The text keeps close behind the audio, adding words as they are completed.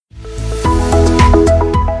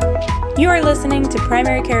You are listening to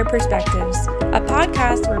Primary Care Perspectives, a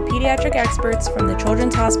podcast where pediatric experts from the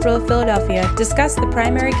Children's Hospital of Philadelphia discuss the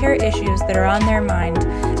primary care issues that are on their mind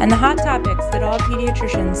and the hot topics that all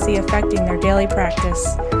pediatricians see affecting their daily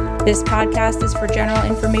practice. This podcast is for general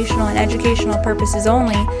informational and educational purposes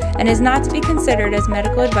only and is not to be considered as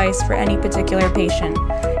medical advice for any particular patient.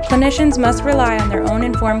 Clinicians must rely on their own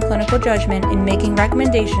informed clinical judgment in making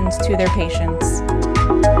recommendations to their patients.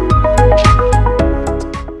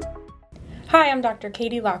 Hi, I'm Dr.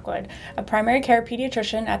 Katie Lockwood, a primary care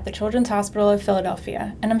pediatrician at the Children's Hospital of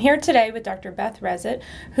Philadelphia, and I'm here today with Dr. Beth Rezett,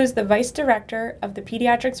 who's the Vice Director of the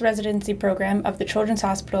Pediatrics Residency Program of the Children's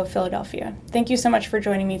Hospital of Philadelphia. Thank you so much for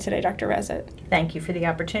joining me today, Dr. Rezett. Thank you for the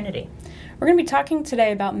opportunity. We're going to be talking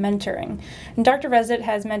today about mentoring, and Dr. Rezett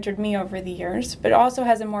has mentored me over the years, but also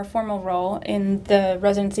has a more formal role in the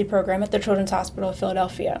residency program at the Children's Hospital of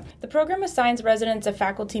Philadelphia. The program assigns residents a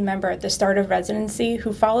faculty member at the start of residency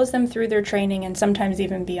who follows them through their training and sometimes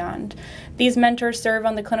even beyond. These mentors serve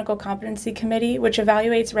on the Clinical Competency Committee, which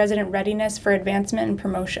evaluates resident readiness for advancement and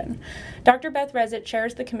promotion. Dr. Beth Rezett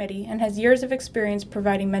chairs the committee and has years of experience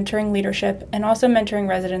providing mentoring leadership and also mentoring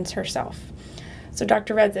residents herself. So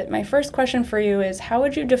Dr. Rezett, my first question for you is, how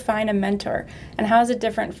would you define a mentor, and how is it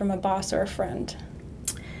different from a boss or a friend?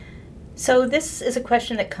 So this is a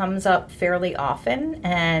question that comes up fairly often,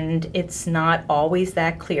 and it's not always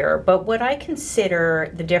that clear. But what I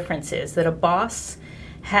consider the difference is that a boss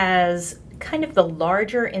has kind of the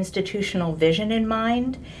larger institutional vision in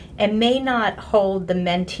mind and may not hold the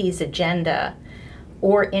mentee's agenda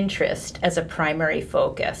or interest as a primary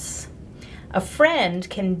focus. A friend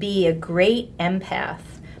can be a great empath,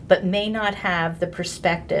 but may not have the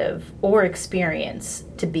perspective or experience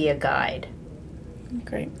to be a guide.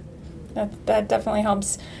 Great. That definitely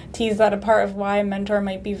helps tease that apart of why a mentor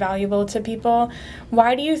might be valuable to people.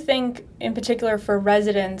 Why do you think, in particular for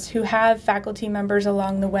residents who have faculty members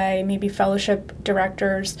along the way, maybe fellowship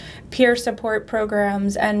directors, peer support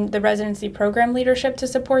programs, and the residency program leadership to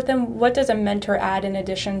support them, what does a mentor add in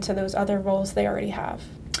addition to those other roles they already have?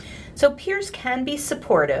 So peers can be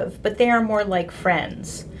supportive, but they are more like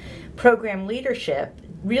friends. Program leadership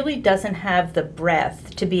really doesn't have the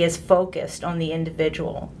breadth to be as focused on the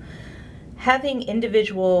individual. Having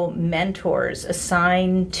individual mentors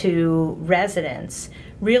assigned to residents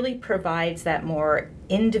really provides that more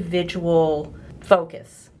individual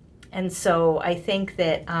focus. And so I think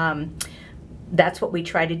that that's what we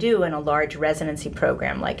try to do in a large residency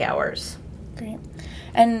program like ours. Great.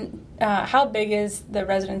 And how big is the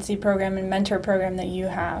residency program and mentor program that you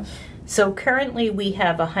have? So currently we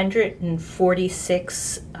have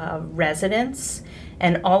 146 residents,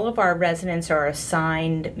 and all of our residents are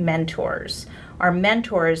assigned mentors. Our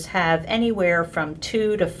mentors have anywhere from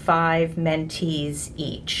 2 to 5 mentees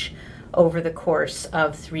each over the course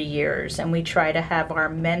of 3 years, and we try to have our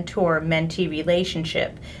mentor-mentee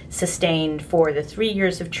relationship sustained for the 3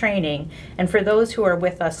 years of training, and for those who are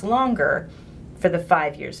with us longer, for the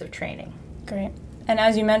 5 years of training. Great. And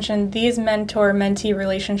as you mentioned, these mentor-mentee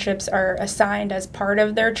relationships are assigned as part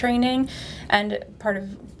of their training and part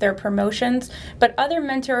of their promotions, but other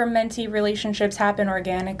mentor-mentee relationships happen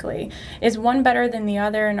organically. Is one better than the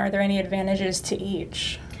other, and are there any advantages to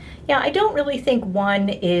each? Yeah, I don't really think one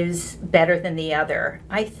is better than the other.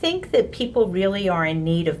 I think that people really are in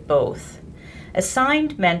need of both.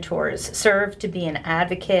 Assigned mentors serve to be an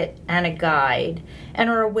advocate and a guide and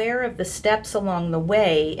are aware of the steps along the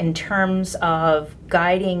way in terms of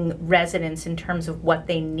guiding residents in terms of what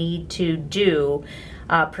they need to do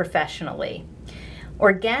professionally.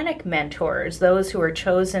 Organic mentors, those who are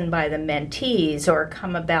chosen by the mentees or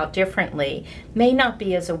come about differently, may not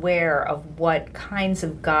be as aware of what kinds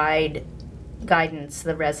of guidance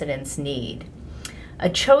the residents need. A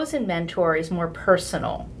chosen mentor is more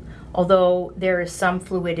personal, although there is some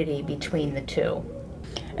fluidity between the two.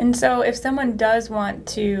 And so if someone does want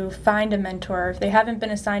to find a mentor, if they haven't been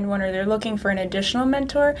assigned one or they're looking for an additional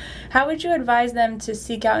mentor, how would you advise them to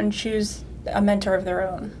seek out and choose a mentor of their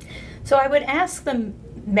own? So I would ask the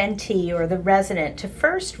mentee or the resident to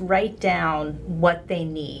first write down what they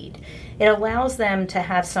need. It allows them to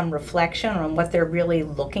have some reflection on what they're really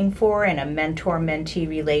looking for in a mentor-mentee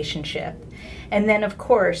relationship. And then, of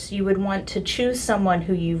course, you would want to choose someone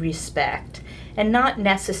who you respect, and not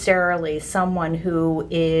necessarily someone who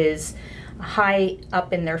is high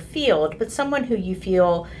up in their field, but someone who you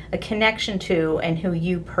feel a connection to and who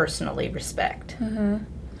you personally respect. Mm-hmm.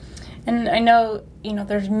 And I know,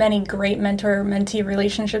 there's many great mentor-mentee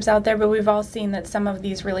relationships out there, but we've all seen that some of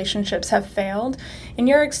these relationships have failed. In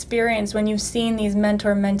your experience, when you've seen these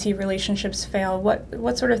mentor-mentee relationships fail,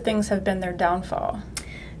 what sort of things have been their downfall?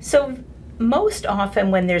 So most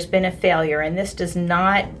often when there's been a failure, and this does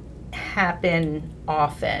not happen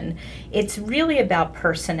often, it's really about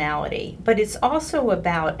personality, but it's also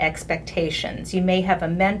about expectations. You may have a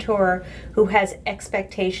mentor who has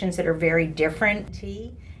expectations that are very different,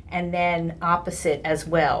 and then opposite as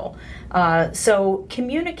well. So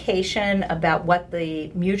communication about what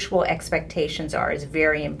the mutual expectations are is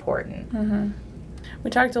very important. Mm-hmm. We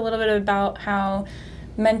talked a little bit about how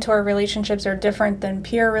mentor relationships are different than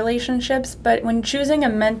peer relationships, but when choosing a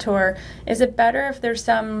mentor, is it better if there's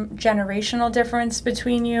some generational difference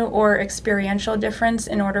between you or experiential difference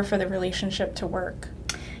in order for the relationship to work?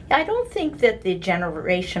 I don't think that the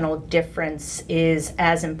generational difference is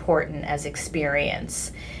as important as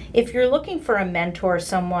experience. If you're looking for a mentor,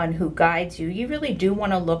 someone who guides you, you really do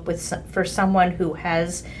want to look for someone who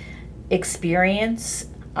has experience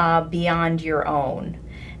beyond your own.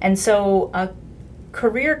 And so a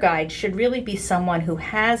career guide should really be someone who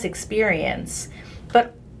has experience,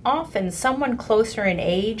 but often someone closer in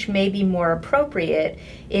age may be more appropriate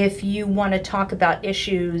if you want to talk about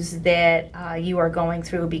issues that you are going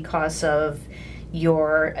through because of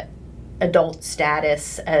your adult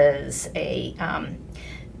status as a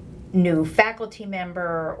new faculty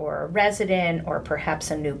member or a resident, or perhaps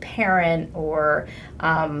a new parent, or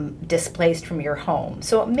displaced from your home.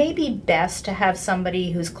 So it may be best to have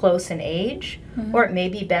somebody who's close in age, or it may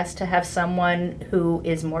be best to have someone who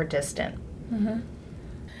is more distant. Mm-hmm.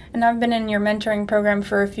 And I've been in your mentoring program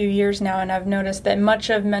for a few years now, and I've noticed that much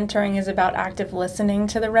of mentoring is about active listening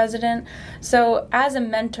to the resident. So as a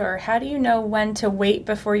mentor, how do you know when to wait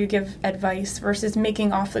before you give advice versus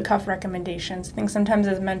making off-the-cuff recommendations? I think sometimes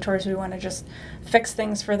as mentors we want to just fix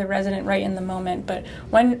things for the resident right in the moment, but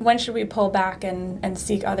when should we pull back and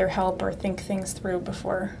seek other help or think things through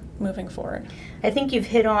before moving forward? I think you've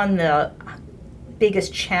hit on the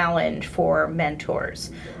biggest challenge for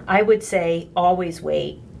mentors. I would say always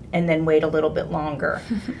wait, and then wait a little bit longer.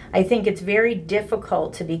 I think it's very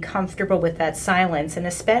difficult to be comfortable with that silence, and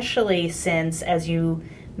especially since, as you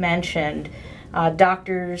mentioned,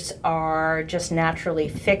 doctors are just naturally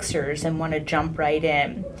fixers and want to jump right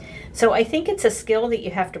in. So I think it's a skill that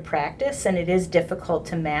you have to practice, and it is difficult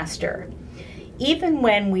to master. Even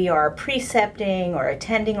when we are precepting or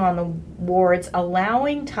attending on the wards,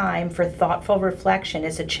 allowing time for thoughtful reflection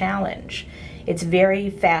is a challenge. It's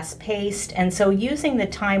very fast-paced, and so using the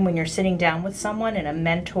time when you're sitting down with someone in a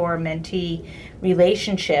mentor-mentee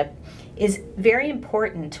relationship is very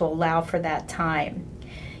important to allow for that time.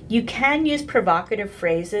 You can use provocative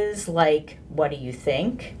phrases like, "What do you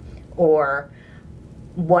think?" or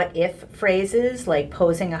 "what if" phrases like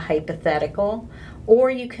posing a hypothetical.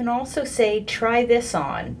 Or you can also say, "Try this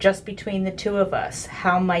on, just between the two of us.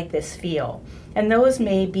 How might this feel?" And those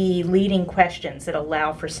may be leading questions that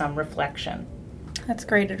allow for some reflection. That's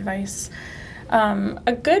great advice.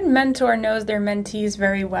 A good mentor knows their mentees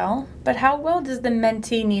very well, but how well does the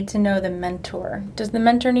mentee need to know the mentor? Does the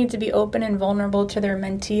mentor need to be open and vulnerable to their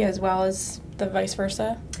mentee as well as the vice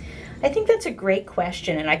versa? I think that's a great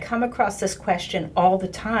question, and I come across this question all the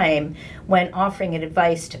time when offering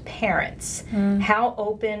advice to parents. How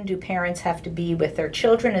open do parents have to be with their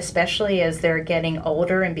children, especially as they're getting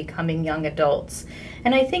older and becoming young adults?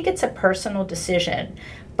 And I think it's a personal decision,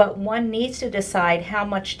 but one needs to decide how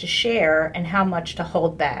much to share and how much to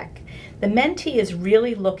hold back. The mentee is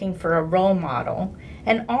really looking for a role model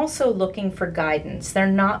and also looking for guidance. They're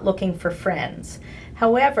not looking for friends.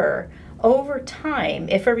 However, over time,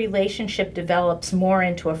 if a relationship develops more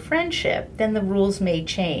into a friendship, then the rules may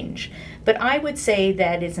change. But I would say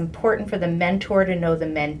that it's important for the mentor to know the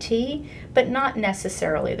mentee, but not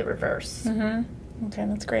necessarily the reverse. Mm-hmm. Okay,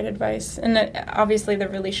 that's great advice. And obviously the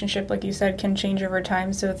relationship, like you said, can change over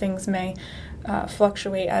time, so things may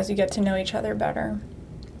fluctuate as you get to know each other better.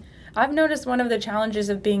 I've noticed one of the challenges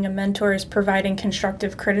of being a mentor is providing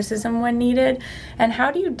constructive criticism when needed. And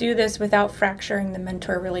how do you do this without fracturing the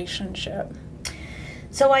mentor relationship?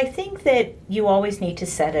 So I think that you always need to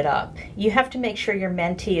set it up. You have to make sure your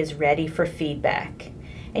mentee is ready for feedback.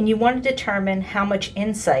 And you want to determine how much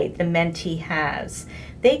insight the mentee has.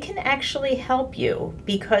 They can actually help you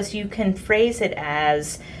because you can phrase it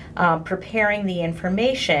as preparing the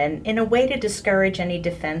information in a way to discourage any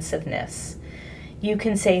defensiveness. You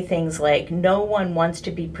can say things like, "No one wants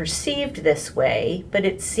to be perceived this way, but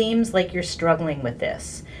it seems like you're struggling with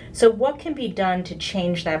this. So what can be done to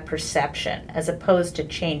change that perception as opposed to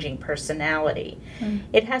changing personality?"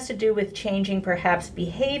 It has to do with changing perhaps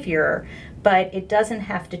behavior, but it doesn't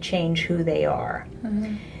have to change who they are.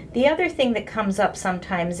 The other thing that comes up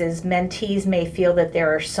sometimes is mentees may feel that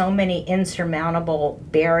there are so many insurmountable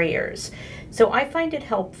barriers So I find it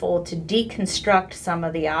helpful to deconstruct some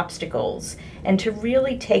of the obstacles and to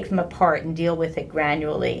really take them apart and deal with it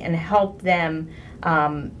granularly and help them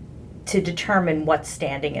to determine what's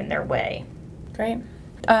standing in their way. Great.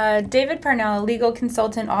 David Parnell, a legal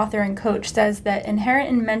consultant, author, and coach, says that inherent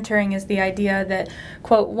in mentoring is the idea that,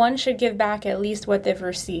 quote, one should give back at least what they've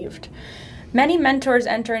received. Many mentors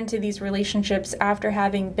enter into these relationships after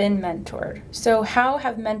having been mentored. So how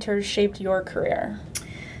have mentors shaped your career?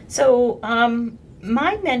 So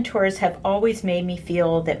my mentors have always made me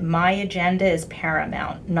feel that my agenda is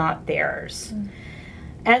paramount, not theirs.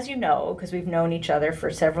 As you know, because we've known each other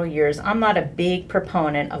for several years, I'm not a big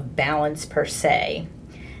proponent of balance per se,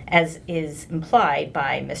 as is implied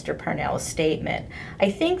by Mr. Parnell's statement.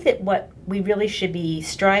 I think that what we really should be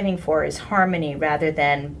striving for is harmony rather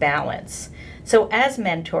than balance. So as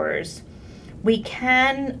mentors, we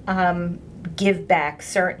can give back,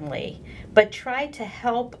 certainly, but try to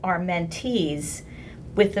help our mentees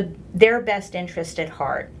with their best interest at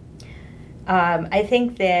heart. I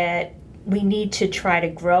think that we need to try to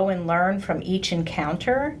grow and learn from each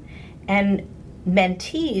encounter, and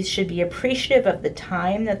mentees should be appreciative of the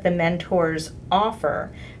time that the mentors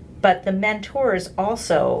offer, but the mentors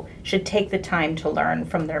also should take the time to learn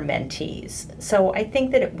from their mentees. So I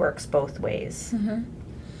think that it works both ways. Mm-hmm.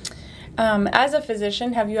 As a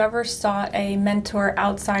physician, have you ever sought a mentor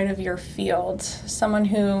outside of your field? Someone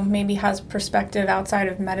who maybe has perspective outside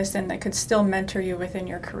of medicine that could still mentor you within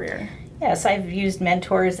your career? Yes, I've used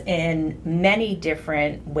mentors in many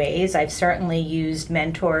different ways. I've certainly used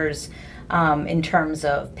mentors in terms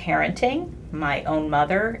of parenting. My own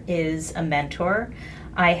mother is a mentor.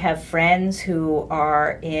 I have friends who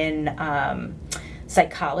are in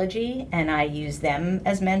psychology, and I use them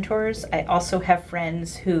as mentors. I also have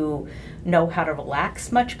friends who know how to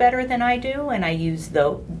relax much better than I do, and I use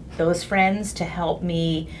those friends to help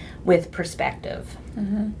me with perspective.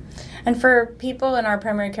 Mm-hmm. And for people in our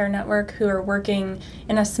primary care network who are working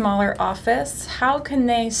in a smaller office, how can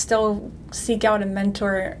they still seek out a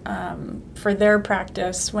mentor for their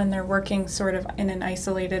practice when they're working sort of in an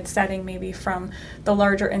isolated setting, maybe from the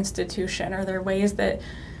larger institution? Are there ways that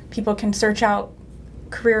people can search out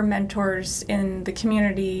career mentors in the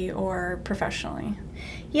community or professionally?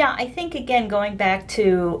 Yeah, I think, again, going back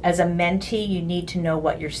to, as a mentee, you need to know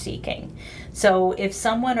what you're seeking. So if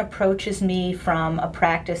someone approaches me from a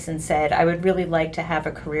practice and said, I would really like to have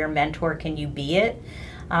a career mentor, can you be it?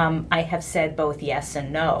 I have said both yes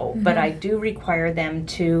and no, but I do require them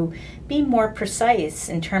to be more precise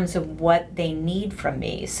in terms of what they need from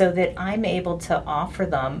me so that I'm able to offer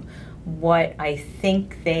them what I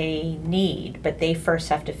think they need, but they first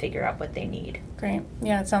have to figure out what they need. Great.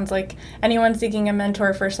 Yeah, it sounds like anyone seeking a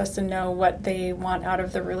mentor first has to know what they want out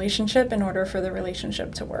of the relationship in order for the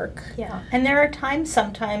relationship to work. Yeah, and there are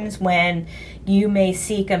sometimes when you may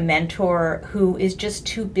seek a mentor who is just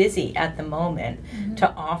too busy at the moment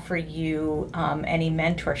to offer you any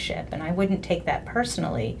mentorship, and I wouldn't take that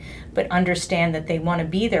personally, but understand that they want to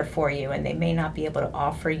be there for you and they may not be able to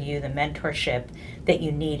offer you the mentorship that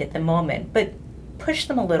you need at the moment, but push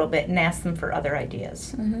them a little bit and ask them for other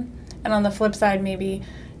ideas. And on the flip side, maybe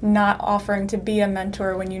not offering to be a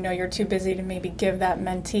mentor when you know you're too busy to maybe give that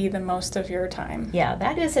mentee the most of your time. Yeah,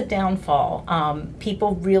 that is a downfall.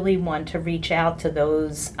 People really want to reach out to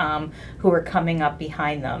those who are coming up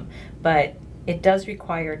behind them, but it does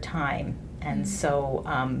require time, and so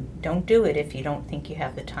don't do it if you don't think you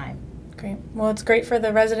have the time. Great. Well, it's great for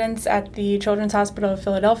the residents at the Children's Hospital of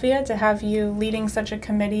Philadelphia to have you leading such a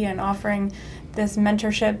committee and offering this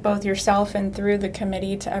mentorship, both yourself and through the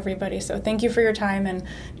committee, to everybody. So thank you for your time, and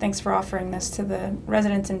thanks for offering this to the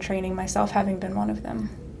residents in training, myself having been one of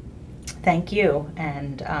them. Thank you,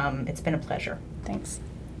 and it's been a pleasure. Thanks.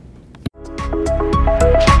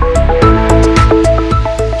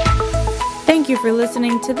 Thank you for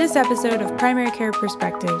listening to this episode of Primary Care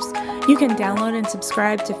Perspectives. You can download and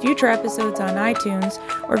subscribe to future episodes on iTunes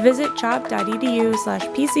or visit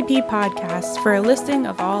chop.edu/PCP podcasts for a listing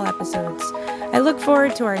of all episodes. I look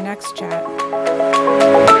forward to our next chat.